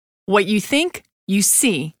What you think, you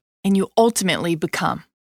see, and you ultimately become.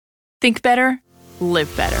 Think better,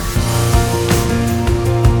 live better.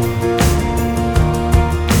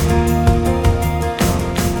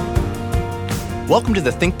 Welcome to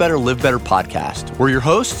the Think Better, Live Better podcast. We're your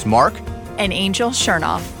hosts, Mark And Angel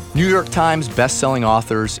Chernoff. New York Times best-selling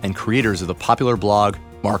authors and creators of the popular blog,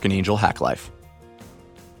 Mark and Angel Hack Life.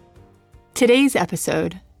 Today's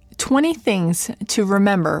episode, 20 things to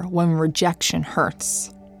remember when rejection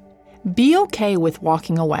hurts. Be okay with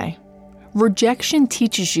walking away. Rejection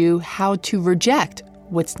teaches you how to reject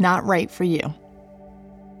what's not right for you.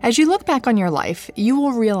 As you look back on your life, you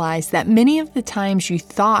will realize that many of the times you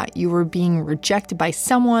thought you were being rejected by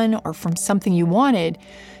someone or from something you wanted,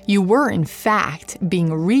 you were in fact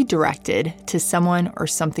being redirected to someone or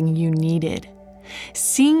something you needed.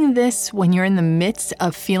 Seeing this when you're in the midst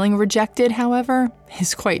of feeling rejected, however,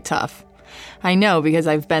 is quite tough. I know because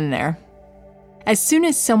I've been there. As soon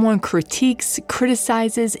as someone critiques,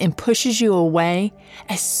 criticizes, and pushes you away,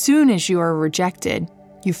 as soon as you are rejected,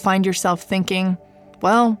 you find yourself thinking,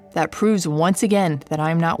 well, that proves once again that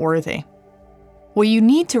I'm not worthy. What you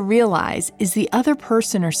need to realize is the other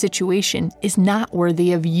person or situation is not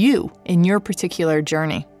worthy of you in your particular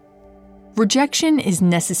journey. Rejection is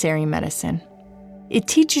necessary medicine. It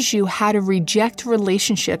teaches you how to reject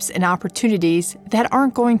relationships and opportunities that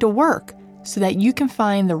aren't going to work so that you can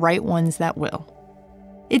find the right ones that will.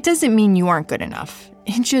 It doesn't mean you aren't good enough.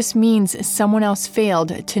 It just means someone else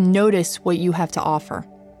failed to notice what you have to offer,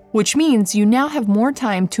 which means you now have more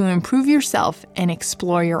time to improve yourself and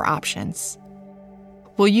explore your options.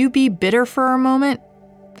 Will you be bitter for a moment?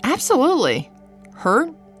 Absolutely.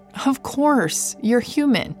 Hurt? Of course, you're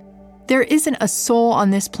human. There isn't a soul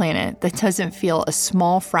on this planet that doesn't feel a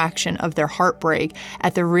small fraction of their heartbreak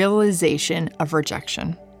at the realization of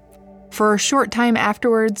rejection. For a short time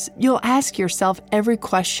afterwards, you'll ask yourself every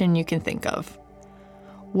question you can think of.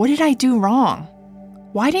 What did I do wrong?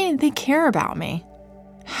 Why didn't they care about me?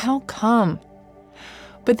 How come?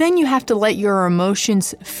 But then you have to let your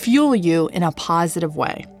emotions fuel you in a positive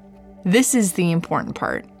way. This is the important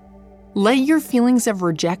part. Let your feelings of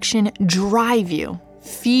rejection drive you,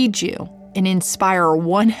 feed you, and inspire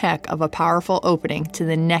one heck of a powerful opening to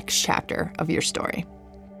the next chapter of your story.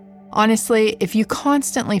 Honestly, if you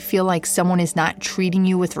constantly feel like someone is not treating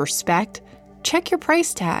you with respect, check your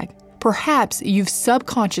price tag. Perhaps you've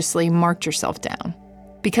subconsciously marked yourself down.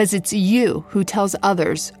 Because it's you who tells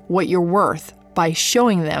others what you're worth by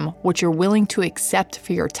showing them what you're willing to accept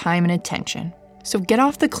for your time and attention. So get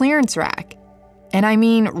off the clearance rack. And I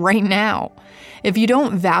mean right now. If you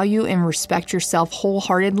don't value and respect yourself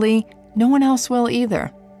wholeheartedly, no one else will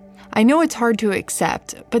either. I know it's hard to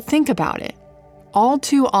accept, but think about it. All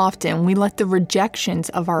too often, we let the rejections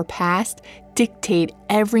of our past dictate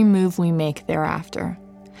every move we make thereafter.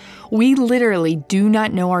 We literally do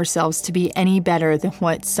not know ourselves to be any better than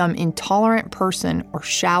what some intolerant person or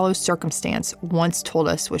shallow circumstance once told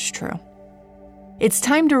us was true. It's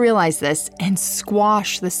time to realize this and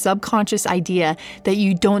squash the subconscious idea that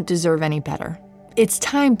you don't deserve any better. It's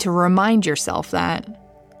time to remind yourself that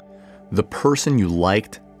The person you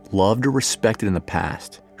liked, loved, or respected in the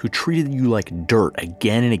past, who treated you like dirt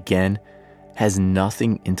again and again, has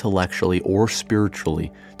nothing intellectually or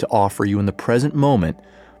spiritually to offer you in the present moment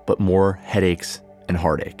but more headaches and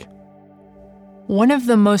heartache. one of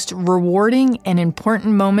the most rewarding and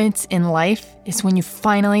important moments in life is when you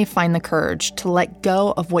finally find the courage to let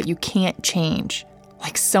go of what you can't change,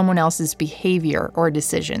 like someone else's behavior or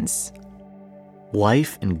decisions.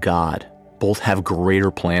 Life and God both have greater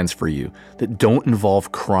plans for you that don't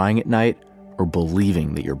involve crying at night or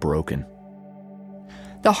believing that you're broken.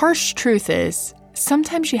 The harsh truth is,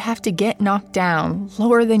 sometimes you have to get knocked down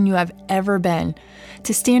lower than you have ever been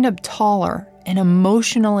to stand up taller and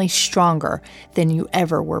emotionally stronger than you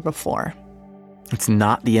ever were before. It's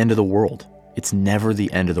not the end of the world. It's never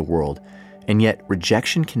the end of the world. And yet,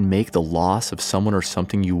 rejection can make the loss of someone or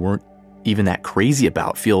something you weren't even that crazy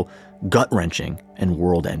about feel gut-wrenching and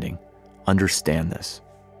world-ending. Understand this.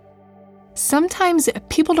 Sometimes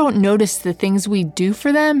people don't notice the things we do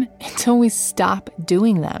for them until we stop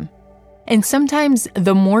doing them. And sometimes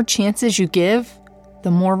the more chances you give,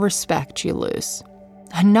 the more respect you lose.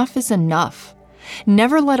 Enough is enough.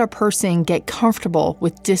 Never let a person get comfortable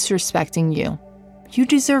with disrespecting you. You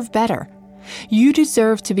deserve better. You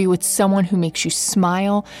deserve to be with someone who makes you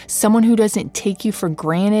smile, someone who doesn't take you for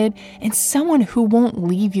granted, and someone who won't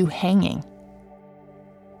leave you hanging.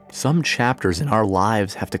 Some chapters in our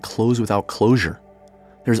lives have to close without closure.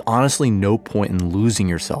 There's honestly no point in losing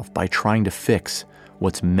yourself by trying to fix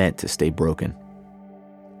what's meant to stay broken.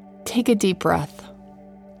 Take a deep breath.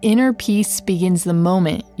 inner peace begins the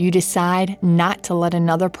moment you decide not to let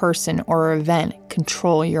another person or event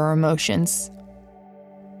control your emotions.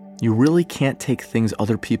 You really can't take things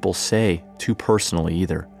other people say too personally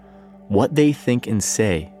either. What they think and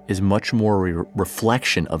say is much more a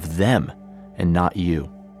reflection of them and not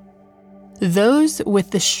you. Those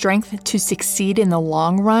with the strength to succeed in the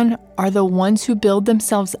long run are the ones who build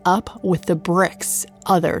themselves up with the bricks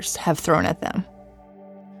others have thrown at them.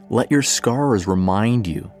 Let your scars remind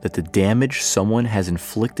you that the damage someone has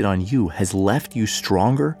inflicted on you has left you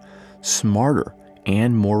stronger, smarter,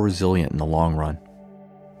 and more resilient in the long run.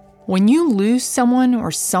 When you lose someone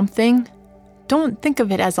or something, don't think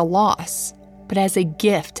of it as a loss, but as a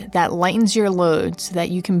gift that lightens your load so that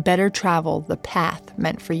you can better travel the path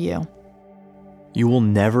meant for you. You will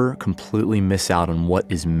never completely miss out on what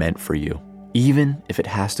is meant for you, even if it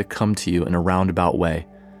has to come to you in a roundabout way.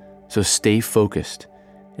 So stay focused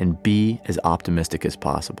and be as optimistic as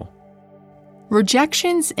possible.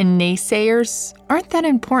 Rejections and naysayers aren't that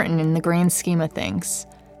important in the grand scheme of things,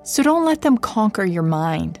 so don't let them conquer your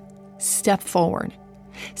mind. Step forward.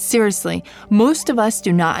 Seriously, most of us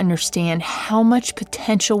do not understand how much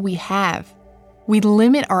potential we have. We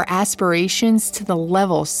limit our aspirations to the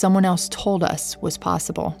level someone else told us was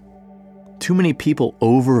possible. Too many people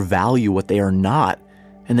overvalue what they are not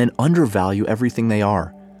and then undervalue everything they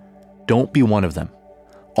are. Don't be one of them.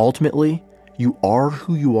 Ultimately, you are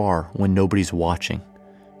who you are when nobody's watching.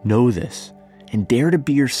 Know this and dare to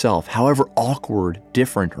be yourself, however awkward,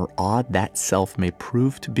 different, or odd that self may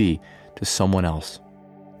prove to be to someone else.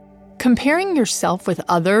 Comparing yourself with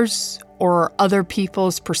others or other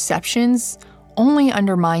people's perceptions only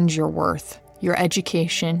undermines your worth, your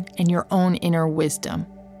education, and your own inner wisdom.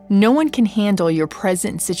 No one can handle your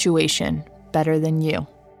present situation better than you.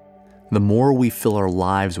 The more we fill our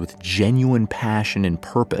lives with genuine passion and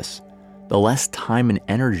purpose, the less time and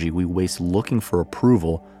energy we waste looking for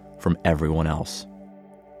approval from everyone else.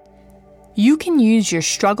 You can use your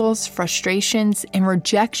struggles, frustrations, and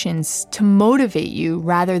rejections to motivate you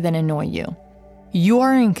rather than annoy you. You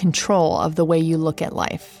are in control of the way you look at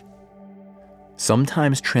life.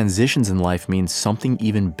 Sometimes transitions in life mean something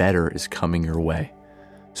even better is coming your way.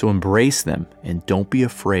 So embrace them and don't be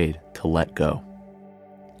afraid to let go.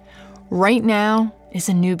 Right now is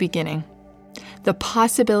a new beginning. The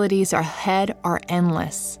possibilities ahead are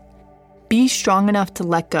endless. Be strong enough to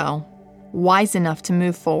let go, wise enough to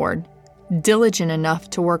move forward, diligent enough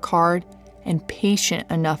to work hard, and patient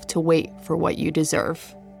enough to wait for what you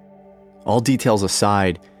deserve. All details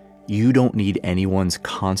aside, you don't need anyone's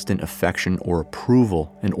constant affection or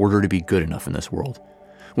approval in order to be good enough in this world.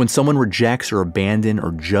 When someone rejects or abandons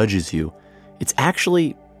or judges you, it's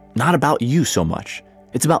actually not about you so much.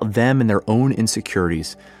 It's about them and their own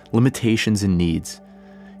insecurities, limitations, and needs.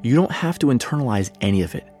 You don't have to internalize any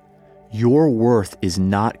of it. Your worth is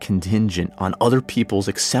not contingent on other people's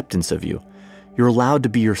acceptance of you. You're allowed to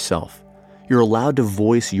be yourself. You're allowed to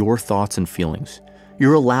voice your thoughts and feelings.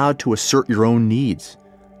 You're allowed to assert your own needs.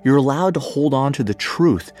 You're allowed to hold on to the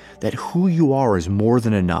truth that who you are is more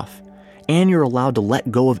than enough. And you're allowed to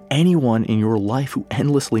let go of anyone in your life who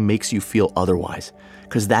endlessly makes you feel otherwise,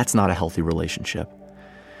 because that's not a healthy relationship.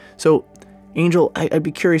 So, Angel, I'd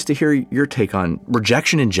be curious to hear your take on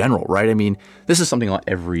rejection in general, right? I mean, this is something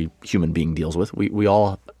every human being deals with. We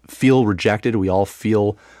all feel rejected. We all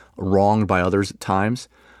feel wronged by others at times.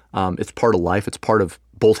 It's part of life. It's part of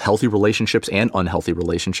both healthy relationships and unhealthy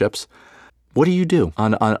relationships. What do you do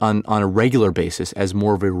on a regular basis as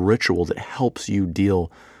more of a ritual that helps you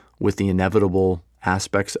deal with the inevitable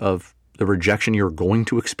aspects of the rejection you're going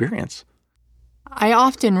to experience? I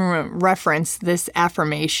often reference this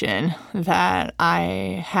affirmation that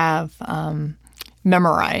I have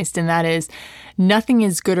memorized, and that is, nothing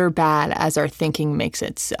is good or bad as our thinking makes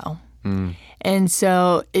it so. And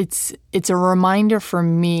so it's a reminder for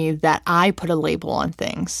me that I put a label on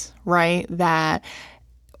things, right? That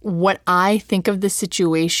what I think of the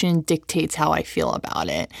situation dictates how I feel about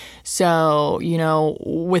it. So,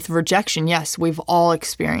 with rejection, yes, we've all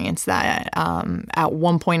experienced that at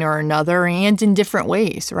one point or another and in different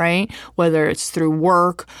ways, right? Whether it's through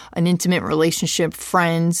work, an intimate relationship,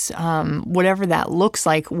 friends, whatever that looks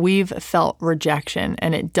like, we've felt rejection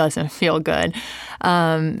and it doesn't feel good.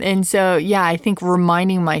 And so, I think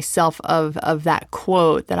reminding myself of that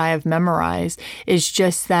quote that I have memorized is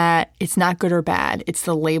just that it's not good or bad. It's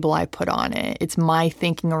the label I put on it. It's my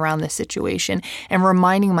thinking around the situation, and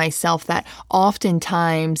reminding myself that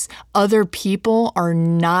oftentimes other people are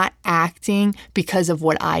not acting because of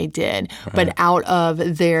what I did, but out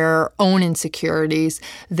of their own insecurities,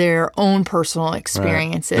 their own personal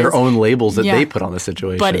experiences. Their own labels that they put on the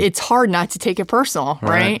situation. But it's hard not to take it personal,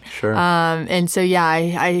 right? Sure. And so,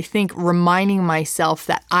 I think reminding myself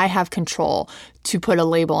that I have control to put a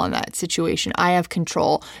label on that situation. I have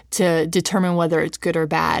control to determine whether it's good or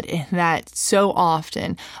bad. And that so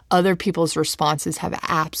often other people's responses have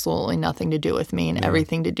absolutely nothing to do with me and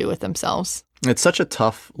everything to do with themselves. It's such a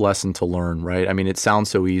tough lesson to learn, right? I mean, it sounds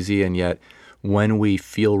so easy, and yet when we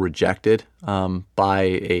feel rejected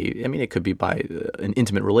it could be by an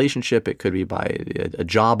intimate relationship, it could be by a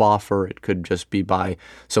job offer, it could just be by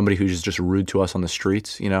somebody who's just rude to us on the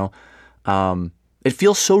streets, it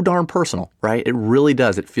feels so darn personal, right? It really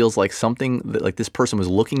does. It feels like something that, like, this person was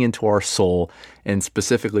looking into our soul and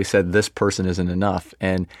specifically said this person isn't enough.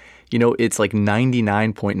 And it's like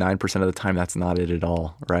 99.9% of the time that's not it at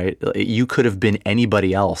all, right? You could have been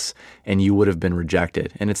anybody else and you would have been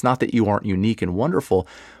rejected. And it's not that you aren't unique and wonderful,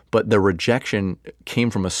 but the rejection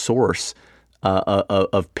came from a source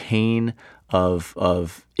of pain,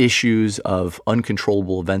 of issues, of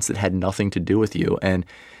uncontrollable events that had nothing to do with you. And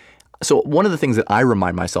so one of the things that I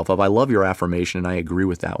remind myself of, I love your affirmation and I agree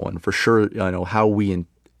with that one. For sure, how we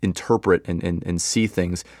interpret and see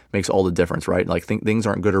things makes all the difference, right? Like things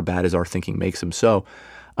aren't good or bad as our thinking makes them so.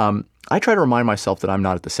 I try to remind myself that I'm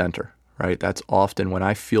not at the center, right? That's often when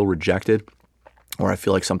I feel rejected or I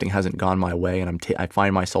feel like something hasn't gone my way and I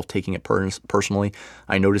find myself taking it personally.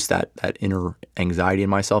 I notice that inner anxiety in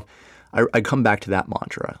myself. I come back to that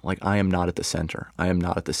mantra, like I am not at the center. I am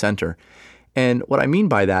not at the center. And what I mean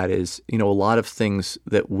by that is, a lot of things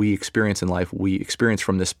that we experience in life, we experience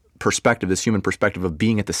from this perspective, this human perspective of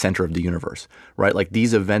being at the center of the universe, right? Like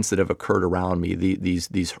these events that have occurred around me,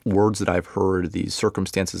 these words that I've heard, these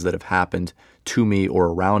circumstances that have happened to me or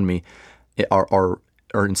around me are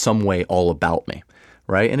in some way all about me,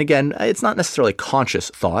 right? And again, it's not necessarily conscious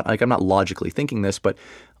thought. Like I'm not logically thinking this, but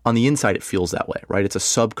on the inside, it feels that way, right? It's a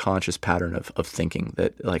subconscious pattern of thinking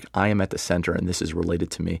that like I am at the center and this is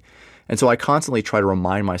related to me. And so I constantly try to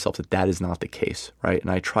remind myself that that is not the case, right?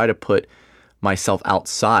 And I try to put myself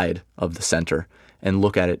outside of the center and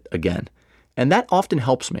look at it again. And that often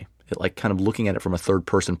helps me, like kind of looking at it from a third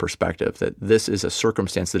person perspective, that this is a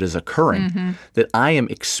circumstance that is occurring, that I am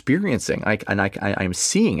experiencing, and I am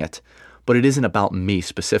seeing it, but it isn't about me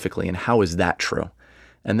specifically. And how is that true?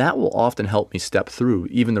 And that will often help me step through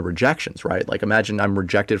even the rejections, right? Like imagine I'm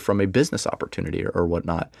rejected from a business opportunity or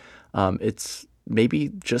whatnot. It's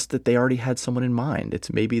maybe just that they already had someone in mind.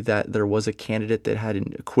 It's maybe that there was a candidate that had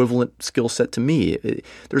an equivalent skill set to me.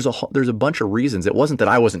 There's a bunch of reasons. It wasn't that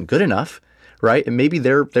I wasn't good enough, right? And maybe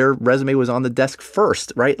their resume was on the desk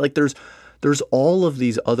first, right? Like there's all of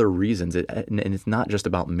these other reasons, and it's not just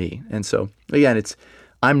about me. And so again,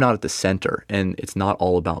 I'm not at the center, and it's not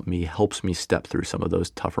all about me. It helps me step through some of those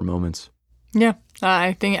tougher moments. Yeah,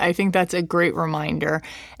 I think that's a great reminder.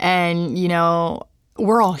 And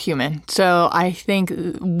we're all human. So I think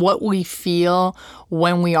what we feel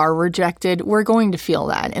when we are rejected, we're going to feel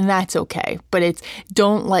that, and that's okay. But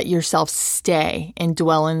don't let yourself stay and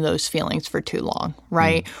dwell in those feelings for too long,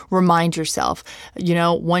 right? Remind yourself,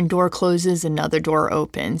 one door closes, another door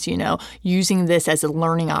opens, using this as a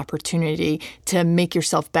learning opportunity to make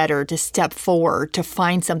yourself better, to step forward, to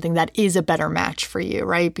find something that is a better match for you,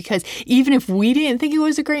 right? Because even if we didn't think it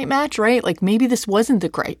was a great match, right? Like maybe this wasn't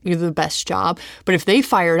the best job, but if they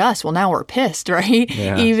fired us, well, now we're pissed, right?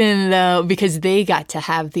 Yeah. Even though, because they got to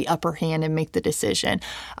have the upper hand and make the decision.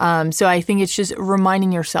 So I think it's just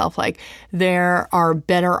reminding yourself, like, there are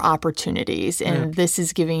better opportunities, and this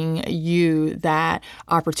is giving you that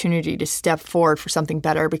opportunity to step forward for something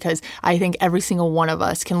better, because I think every single one of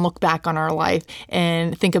us can look back on our life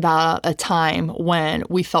and think about a time when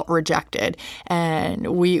we felt rejected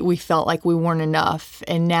and we felt like we weren't enough.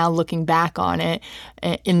 And now looking back on it,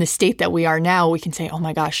 in the state that we are now, we can say, oh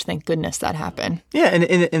my gosh, thank goodness that happened. Yeah, and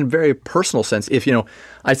in a very personal sense, if,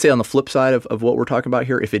 I'd say on the flip side of what we're talking about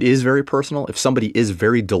here, if it is very personal, if somebody is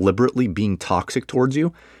very deliberately being toxic towards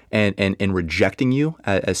you and rejecting you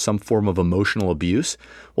as some form of emotional abuse,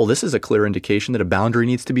 well, this is a clear indication that a boundary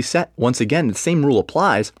needs to be set. Once again, the same rule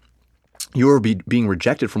applies. you're being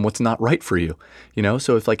rejected from what's not right for you.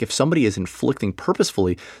 So if somebody is inflicting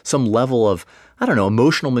purposefully some level of, I don't know,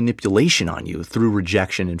 emotional manipulation on you through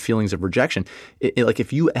rejection and feelings of rejection, like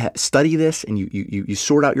if you study this and you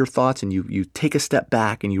sort out your thoughts and you take a step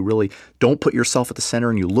back and you really don't put yourself at the center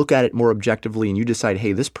and you look at it more objectively and you decide,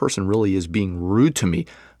 hey, this person really is being rude to me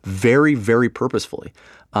very, very purposefully,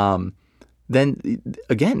 then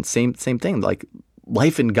again, same thing, like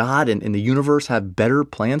life and God and the universe have better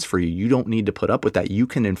plans for you. You don't need to put up with that. You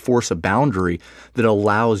can enforce a boundary that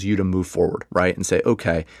allows you to move forward, right? And say,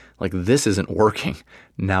 okay, like this isn't working.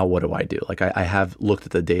 Now what do I do? Like I have looked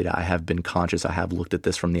at the data. I have been conscious. I have looked at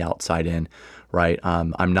this from the outside in, right?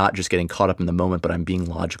 I'm not just getting caught up in the moment, but I'm being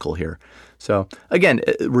logical here. So again,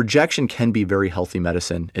 rejection can be very healthy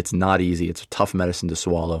medicine. It's not easy. It's a tough medicine to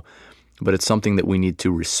swallow, but it's something that we need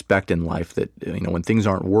to respect in life, that, when things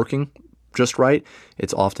aren't working just right,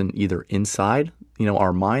 it's often either inside,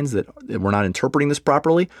 our minds that we're not interpreting this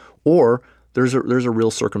properly, or there's a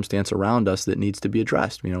real circumstance around us that needs to be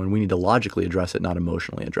addressed, and we need to logically address it, not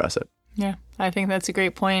emotionally address it. Yeah, I think that's a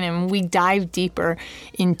great point. And we dive deeper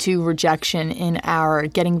into rejection in our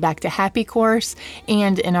Getting Back to Happy course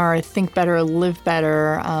and in our Think Better, Live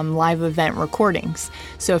Better live event recordings.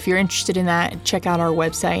 So if you're interested in that, check out our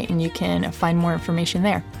website and you can find more information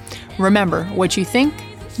there. Remember, what you think,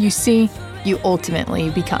 you see, you ultimately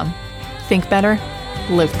become. Think better,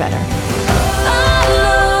 live better.